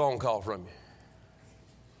would take a phone call from you?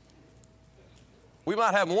 We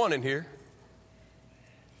might have one in here.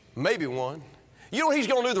 Maybe one. You know what he's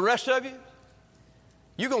going to do the rest of you?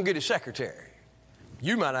 You're going to get his secretary.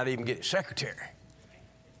 You might not even get his secretary.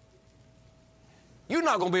 You're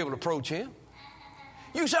not going to be able to approach him.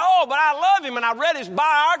 You say, but I love him and I read his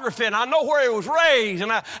biography and I know where he was raised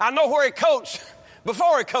and I know where he coached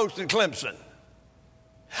before he coached at Clemson.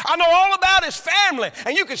 I know all about his family.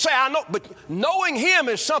 And you could say, I know, but knowing him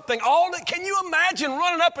is something can you imagine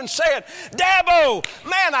running up and saying, Dabo,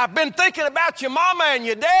 man, I've been thinking about your mama and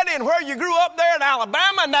your daddy and where you grew up there in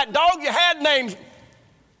Alabama and that dog you had named.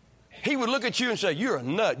 He would look at you and say, you're a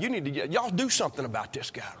nut. You need to y'all do something about this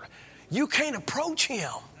guy. You can't approach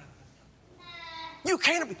him. You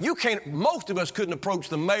can't, most of us couldn't approach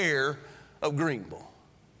the mayor of Greenville.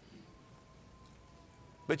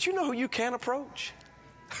 But you know who you can approach?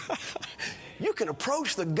 You can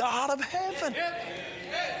approach the God of heaven.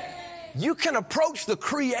 You can approach the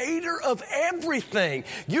creator of everything.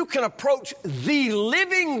 You can approach the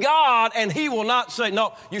living God and He will not say,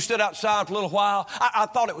 no, you stood outside for a little while. I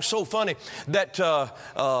thought it was so funny that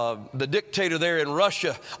the dictator there in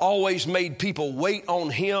Russia always made people wait on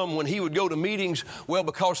him when he would go to meetings. Well,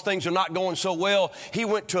 because things are not going so well, he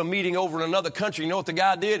went to a meeting over in another country. You know what the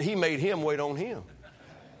guy did? He made him wait on him.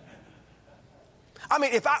 I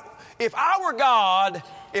mean, if I were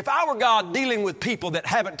God dealing with people that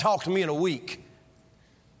haven't talked to me in a week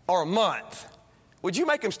or a month, would you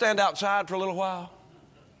make them stand outside for a little while?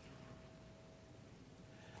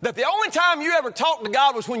 That the only time you ever talked to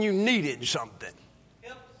God was when you needed something.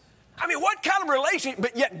 I mean, what kind of relationship?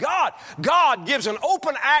 But yet God gives an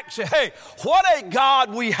open access. Hey, what a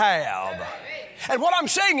God we have. And what I'm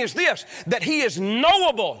saying is this, that He is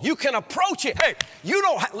knowable. You can approach it. Hey, you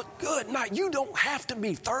don't have to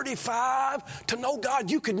be 35 to know God.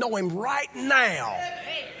 You could know Him right now.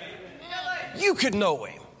 You could know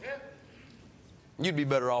Him. You'd be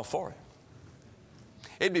better off for it.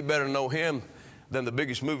 It'd be better to know Him than the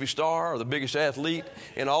biggest movie star or the biggest athlete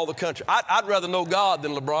in all the country. I'd rather know God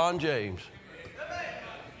than LeBron James.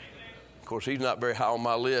 Of course, he's not very high on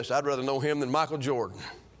my list. I'd rather know him than Michael Jordan.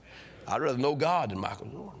 I'd rather know God than Michael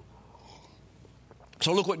Jordan.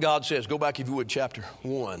 So look what God says. Go back, if you would, chapter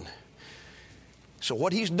 1. So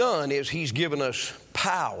what He's done is He's given us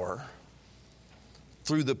power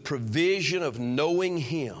through the provision of knowing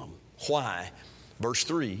Him. Why? Verse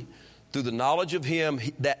 3, through the knowledge of Him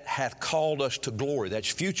that hath called us to glory. That's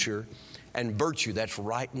future, and virtue. That's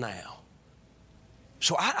right now.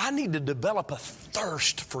 So I need to develop a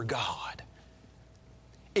thirst for God.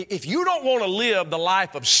 If you don't want to live the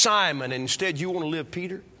life of Simon and instead you want to live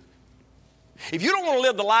Peter, if you don't want to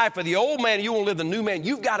live the life of the old man, you want to live the new man,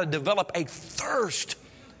 you've got to develop a thirst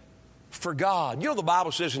for God. You know the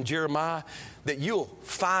Bible says in Jeremiah that you'll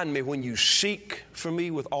find me when you seek for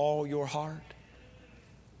me with all your heart.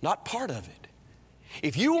 Not part of it.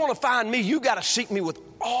 If you want to find me, you got to seek me with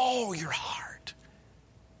all your heart.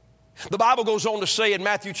 The Bible goes on to say in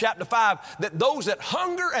Matthew chapter 5 that those that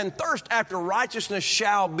hunger and thirst after righteousness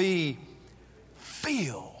shall be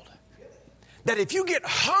filled. That if you get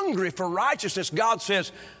hungry for righteousness, God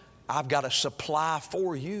says, I've got a supply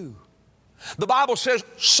for you. The Bible says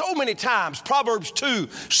so many times, Proverbs 2,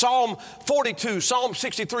 Psalm 42, Psalm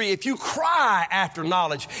 63, if you cry after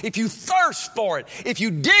knowledge, if you thirst for it, if you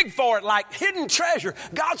dig for it like hidden treasure,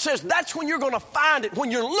 God says that's when you're going to find it, when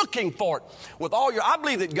you're looking for it. I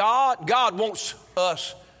believe that God wants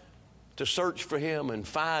us to search for Him and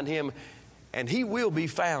find Him, and He will be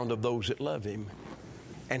found of those that love Him,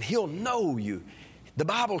 and He'll know you. The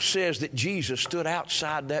Bible says that Jesus stood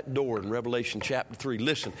outside that door in Revelation chapter 3.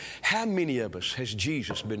 Listen, how many of us has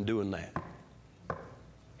Jesus been doing that?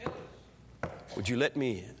 Would you let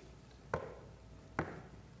me in?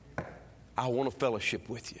 I want to fellowship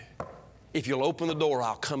with you. If you'll open the door,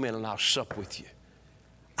 I'll come in and I'll sup with you.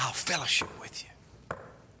 I'll fellowship with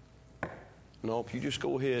you. Nope, you just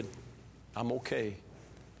go ahead. I'm okay.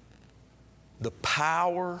 The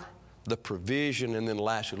power, the provision, and then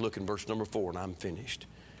lastly, look in verse number 4, and I'm finished.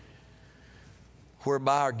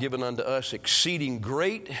 Whereby are given unto us exceeding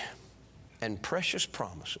great and precious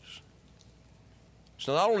promises.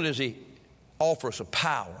 So not only does He offer us a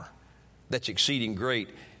power that's exceeding great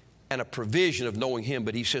and a provision of knowing Him,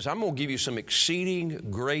 but He says, I'm going to give you some exceeding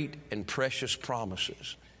great and precious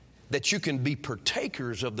promises that you can be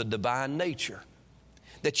partakers of the divine nature,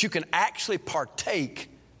 that you can actually partake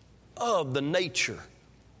of the nature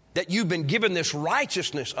that you've been given this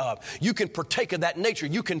righteousness of. You can partake of that nature.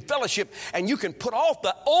 You can fellowship and you can put off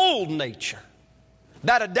the old nature,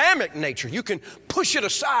 that Adamic nature. You can push it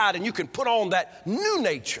aside and you can put on that new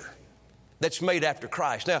nature that's made after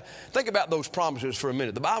Christ. Now, think about those promises for a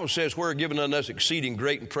minute. The Bible says we're given unto us exceeding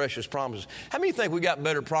great and precious promises. How many think we got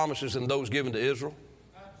better promises than those given to Israel?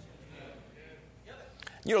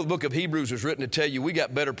 You know, the book of Hebrews is written to tell you we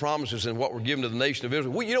got better promises than what were given to the nation of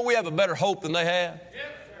Israel. You know we have a better hope than they have.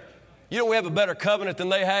 You know we have a better covenant than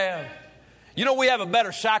they have. You know we have a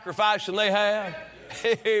better sacrifice than they have.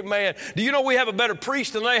 Amen. Do you know we have a better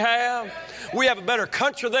priest than they have? We have a better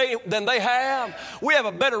country than they have. We have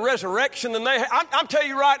a better resurrection than they have. I'm telling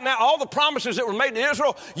you right now, all the promises that were made to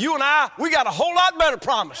Israel, you and I, we got a whole lot better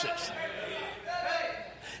promises.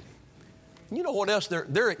 You know what else?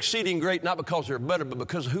 They're exceeding great, not because they're better, but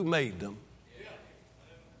because of who made them.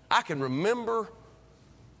 I can remember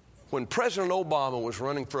when President Obama was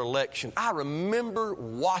running for election, I remember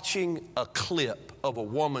watching a clip of a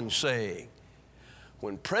woman saying,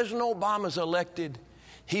 when President Obama's elected,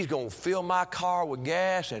 he's going to fill my car with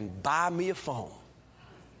gas and buy me a phone.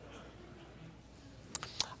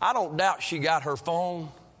 I don't doubt she got her phone,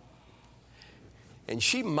 and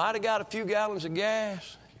she might have got a few gallons of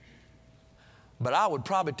gas, but I would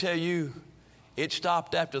probably tell you it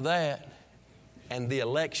stopped after that and the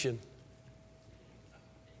election.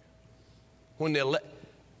 When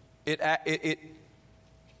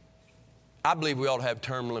I believe we ought to have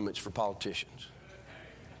term limits for politicians.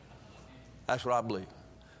 That's what I believe.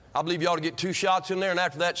 I believe you ought to get 2 shots in there, and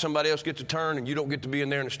after that, somebody else gets a turn, and you don't get to be in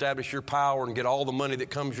there and establish your power and get all the money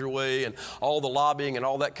that comes your way and all the lobbying and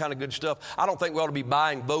all that kind of good stuff. I don't think we ought to be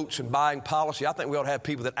buying votes and buying policy. I think we ought to have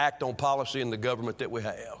people that act on policy in the government that we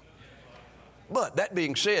have. But that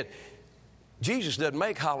being said, Jesus doesn't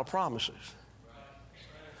make hollow promises.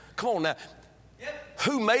 Come on now.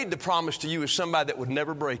 Who made the promise to you is somebody that would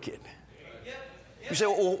never break it. You say,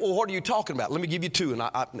 well, what are you talking about? Let me give you 2, and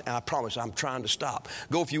I promise I'm trying to stop.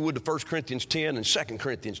 Go, if you would, to 1 Corinthians 10 and 2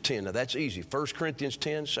 Corinthians 10. Now, that's easy. 1 Corinthians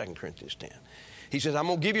 10, 2 Corinthians 10. He says, I'm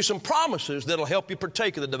going to give you some promises that'll help you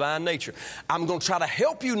partake of the divine nature. I'm going to try to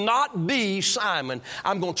help you not be Simon.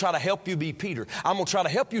 I'm going to try to help you be Peter. I'm going to try to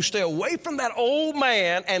help you stay away from that old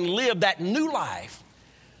man and live that new life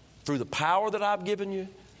through the power that I've given you,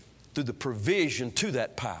 through the provision to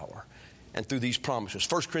that power, and through these promises.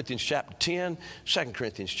 1 Corinthians chapter 10, 2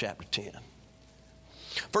 Corinthians chapter 10.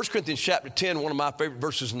 1 Corinthians chapter 10, one of my favorite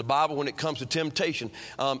verses in the Bible when it comes to temptation.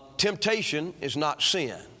 Temptation is not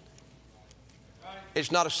sin. It's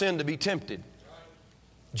not a sin to be tempted.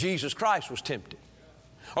 Jesus Christ was tempted.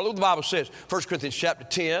 Look what the Bible says. 1 Corinthians chapter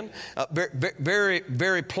 10, very,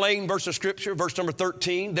 very plain verse of Scripture, verse number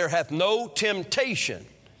 13. There hath no temptation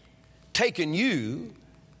taken you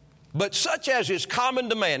but such as is common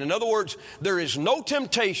to man. In other words, there is no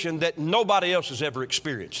temptation that nobody else has ever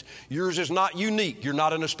experienced. Yours is not unique. You're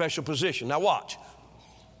not in a special position. Now watch.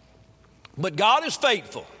 But God is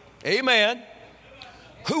faithful. Amen.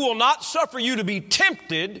 Who will not suffer you to be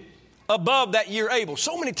tempted above that you're able.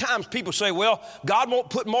 So many times people say, well, God won't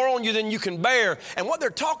put more on you than you can bear. And what they're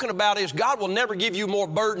talking about is God will never give you more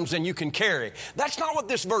burdens than you can carry. That's not what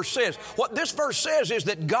this verse says. What this verse says is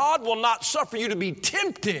that God will not suffer you to be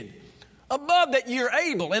tempted above that you're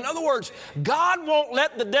able. In other words, God won't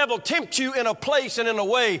let the devil tempt you in a place and in a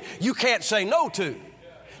way you can't say no to.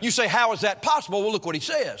 You say, how is that possible? Well, look what he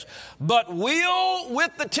says. But will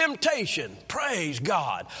with the temptation, praise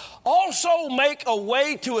God, also make a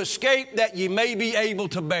way to escape that ye may be able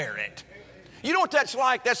to bear it. You know what that's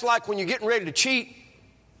like? That's like when you're getting ready to cheat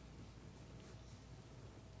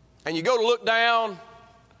and you go to look down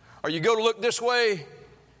or you go to look this way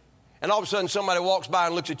and all of a sudden somebody walks by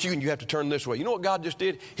and looks at you and you have to turn this way. You know what God just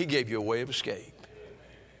did? He gave you a way of escape.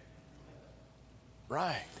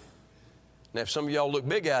 Right. Now, if some of y'all look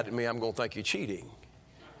big-eyed at me, I'm going to think you're cheating.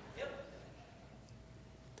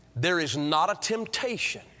 There is not a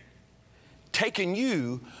temptation taking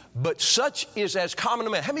you, but such is as common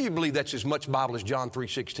to man. How many of you believe that's as much Bible as John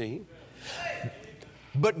 3:16?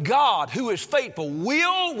 But God, who is faithful,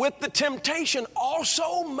 will with the temptation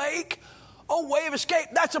also make a way of escape.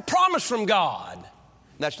 That's a promise from God. And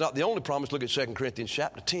that's not the only promise. Look at 2 Corinthians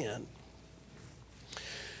chapter 10.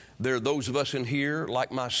 There are those of us in here,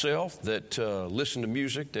 like myself, that listen to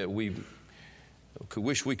music that we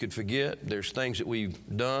wish we could forget. There's things that we've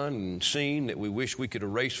done and seen that we wish we could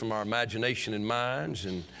erase from our imagination and minds.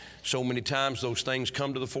 And so many times those things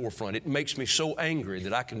come to the forefront. It makes me so angry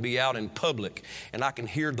that I can be out in public and I can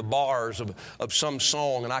hear the bars of some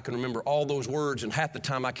song and I can remember all those words. And half the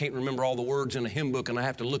time I can't remember all the words in a hymn book and I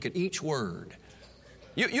have to look at each word.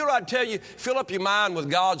 You know what I tell you? Fill up your mind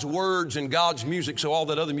with God's words and God's music so all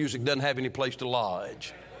that other music doesn't have any place to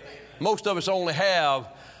lodge. Most of us only have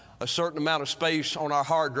a certain amount of space on our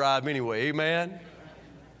hard drive anyway. Amen?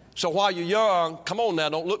 So while you're young, come on now,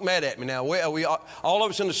 don't look mad at me now. We all of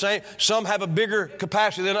us in the same. Some have a bigger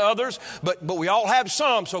capacity than others, but we all have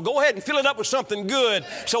some. So go ahead and fill it up with something good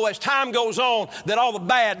so as time goes on that all the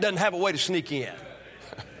bad doesn't have a way to sneak in.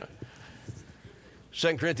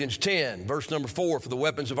 2 Corinthians 10, verse number 4, for the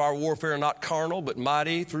weapons of our warfare are not carnal, but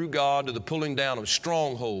mighty through God to the pulling down of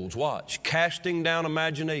strongholds. Watch. Casting down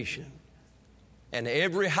imagination and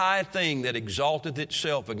every high thing that exalteth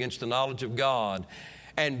itself against the knowledge of God,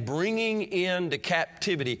 and bringing into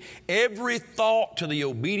captivity every thought to the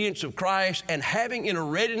obedience of Christ, and having in a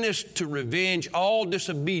readiness to revenge all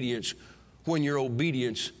disobedience when your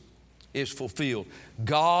obedience is fulfilled.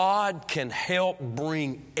 God can help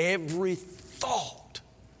bring every thought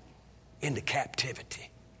into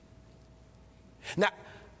captivity. Now,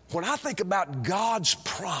 when I think about God's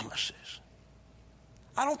promises,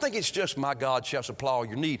 I don't think it's just my God shall supply all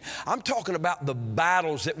your need. I'm talking about the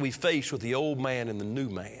battles that we face with the old man and the new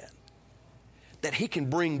man, that he can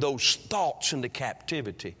bring those thoughts into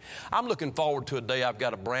captivity. I'm looking forward to a day I've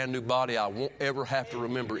got a brand new body. I won't ever have to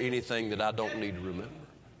remember anything that I don't need to remember.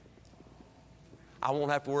 I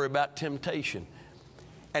won't have to worry about temptation.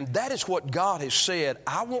 And that is what God has said,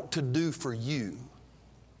 I want to do for you.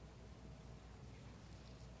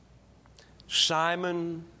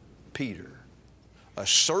 Simon Peter, a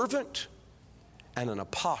servant and an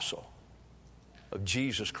apostle of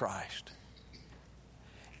Jesus Christ.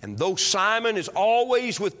 And though Simon is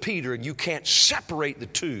always with Peter and you can't separate the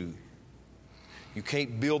two, you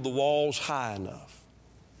can't build the walls high enough,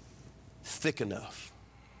 thick enough.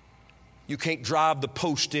 You can't drive the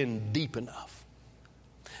post in deep enough.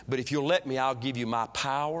 But if you'll let me, I'll give you my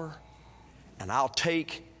power, and I'll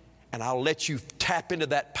let you tap into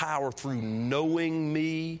that power through knowing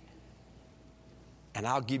me, and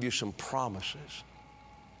I'll give you some promises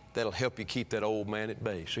that'll help you keep that old man at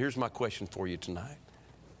bay. So here's my question for you tonight.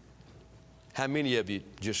 How many of you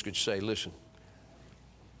just could say, listen,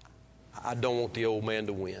 I don't want the old man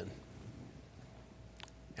to win.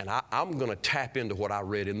 And I'm going to tap into what I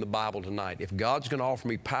read in the Bible tonight. If God's going to offer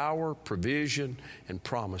me power, provision, and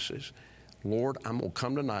promises, Lord, I'm going to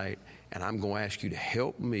come tonight and I'm going to ask you to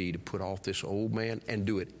help me to put off this old man and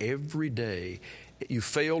do it every day. You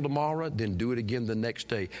fail tomorrow, then do it again the next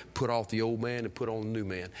day. Put off the old man and put on the new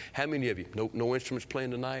man. How many of you, no instruments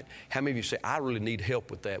playing tonight? How many of you say, I really need help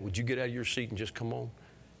with that? Would you get out of your seat and just come on?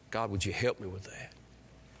 God, would you help me with that?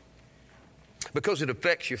 Because it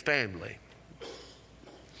affects your family.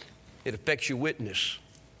 It affects your witness.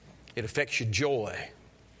 It affects your joy.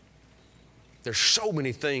 There's so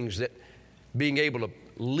many things that being able to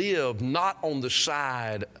live not on the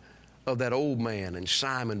side of that old man in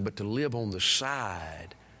Simon, but to live on the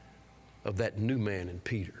side of that new man in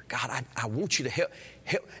Peter. God, I want you to help.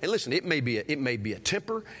 And listen, it may be a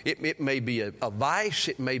temper, it may be a vice,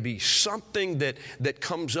 it may be something that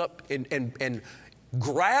comes up and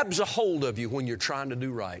grabs a hold of you when you're trying to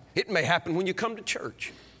do right. It may happen when you come to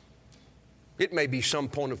church. It may be some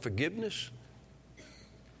point of forgiveness.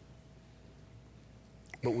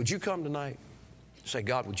 But would you come tonight and say,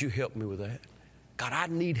 God, would you help me with that? God, I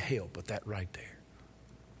need help with that right there.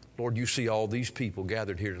 Lord, you see all these people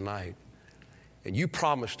gathered here tonight, and you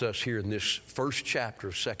promised us here in this first chapter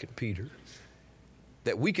of 2 Peter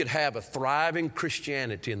that we could have a thriving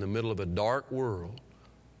Christianity in the middle of a dark world.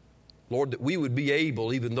 Lord, that we would be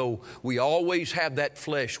able, even though we always have that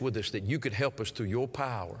flesh with us, that you could help us through your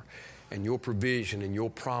power and your provision and your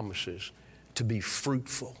promises to be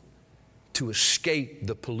fruitful, to escape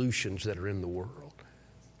the pollutions that are in the world.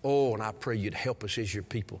 Oh, and I pray you'd help us as your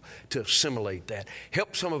people to assimilate that.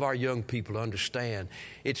 Help some of our young people to understand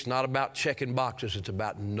it's not about checking boxes. It's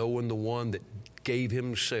about knowing the one that gave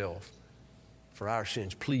himself for our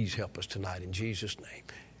sins. Please help us tonight in Jesus' name.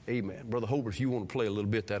 Amen. Brother Holbert, if you want to play a little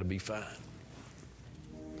bit, that'll be fine.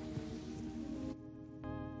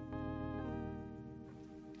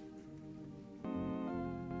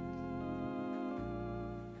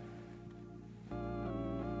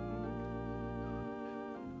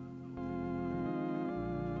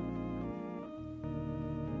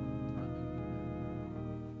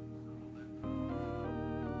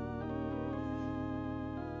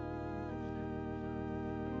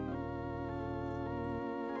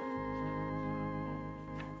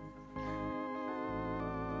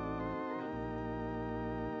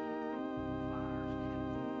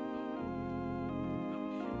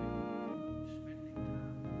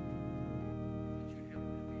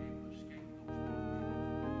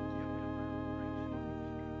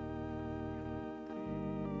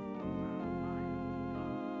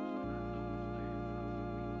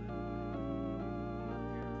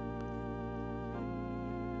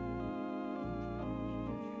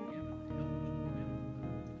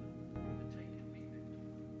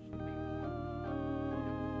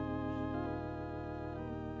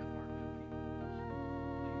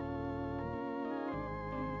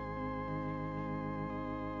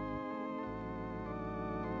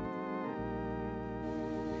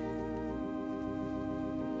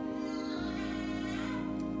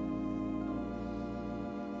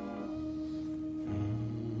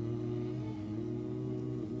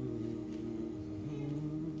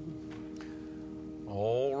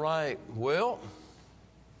 Right. Well,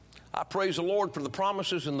 I praise the Lord for the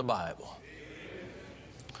promises in the Bible.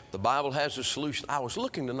 The Bible has a solution. I was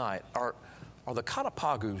looking tonight. Are the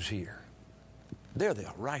Katapagus here? There they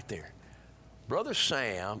are, right there. Brother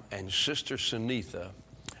Sam and Sister Sunitha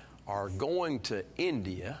are going to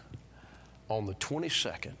India on the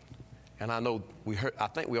 22nd. And I know I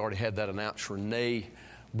think we already had that announced. Renee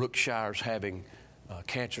Brookshire's having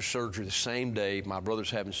cancer surgery the same day. My brother's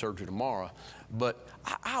having surgery tomorrow. But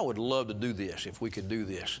I would love to do this if we could do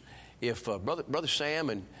this. If Brother Sam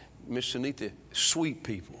and Miss Sunitha, sweet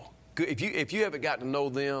people. If you haven't got to know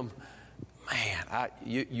them, man,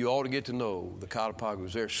 you ought to get to know the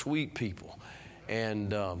Katapagus. They're sweet people,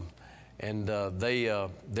 and they're going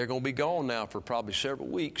to be gone now for probably several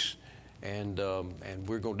weeks, and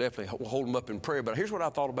we're going to definitely hold them up in prayer. But here's what I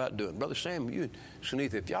thought about doing, Brother Sam, you and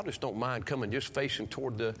Sunitha, if y'all just don't mind coming, just facing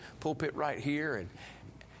toward the pulpit right here,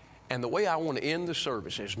 and the way I want to end the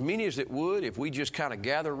service, as many as it would, if we just kind of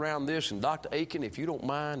gather around this, and Dr. Aiken, if you don't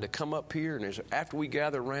mind to come up here, and after we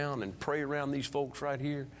gather around and pray around these folks right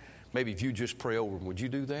here, maybe if you just pray over them, would you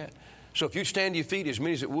do that? So if you stand to your feet, as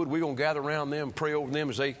many as it would, we're going to gather around them and pray over them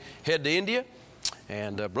as they head to India.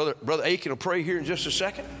 And Brother Aiken will pray here in just a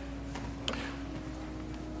second.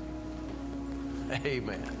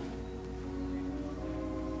 Amen.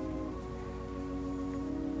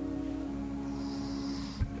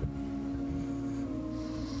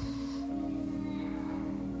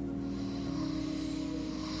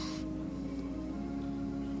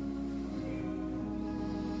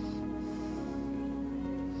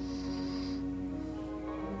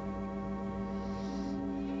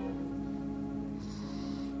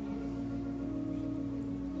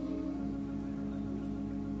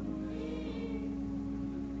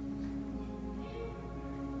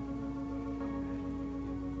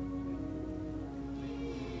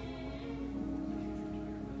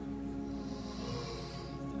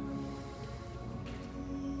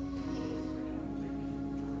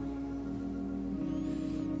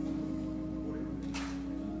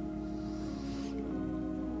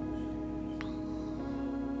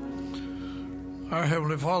 Our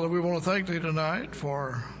Heavenly Father, we want to thank Thee tonight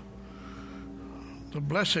for the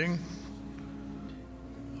blessing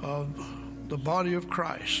of the body of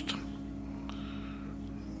Christ.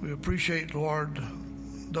 We appreciate, Lord,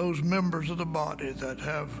 those members of the body that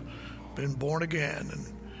have been born again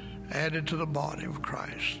and added to the body of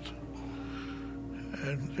Christ.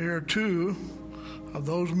 And there are two of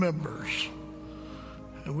those members,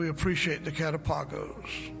 and we appreciate the Catapagos.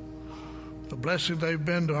 The blessing they've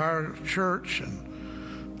been to our church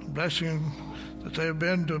and the blessing that they've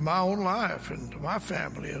been to my own life and to my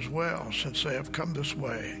family as well since they have come this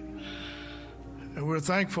way. And we're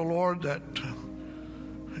thankful, Lord, that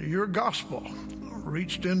your gospel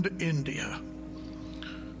reached into India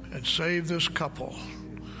and saved this couple.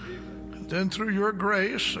 And then through your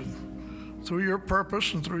grace and through your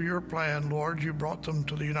purpose and through your plan, Lord, you brought them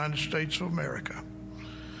to the United States of America.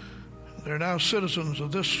 They're now citizens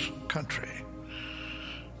of this country,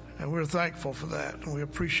 and we're thankful for that, and we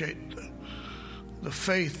appreciate the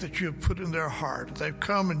faith that you have put in their heart. They've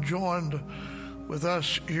come and joined with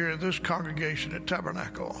us here in this congregation at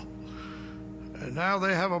Tabernacle, and now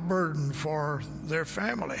they have a burden for their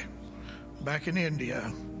family back in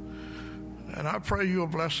India, and I pray you'll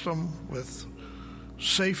bless them with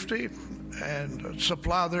safety and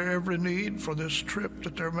supply their every need for this trip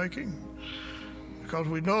that they're making. Because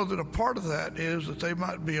we know that a part of that is that they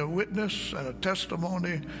might be a witness and a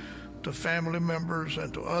testimony to family members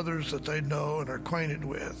and to others that they know and are acquainted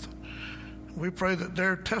with. We pray that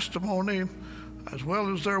their testimony, as well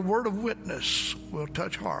as their word of witness, will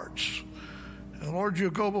touch hearts. And Lord,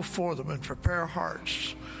 you'll go before them and prepare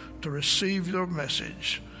hearts to receive your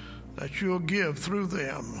message that you'll give through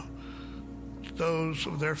them to those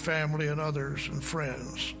of their family and others and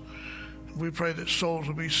friends. We pray that souls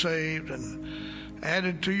will be saved and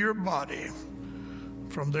added to your body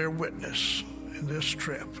from their witness in this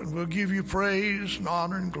trip. And we'll give you praise and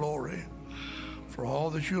honor and glory for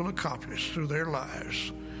all that you'll accomplish through their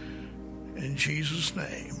lives. In Jesus'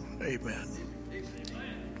 name, amen.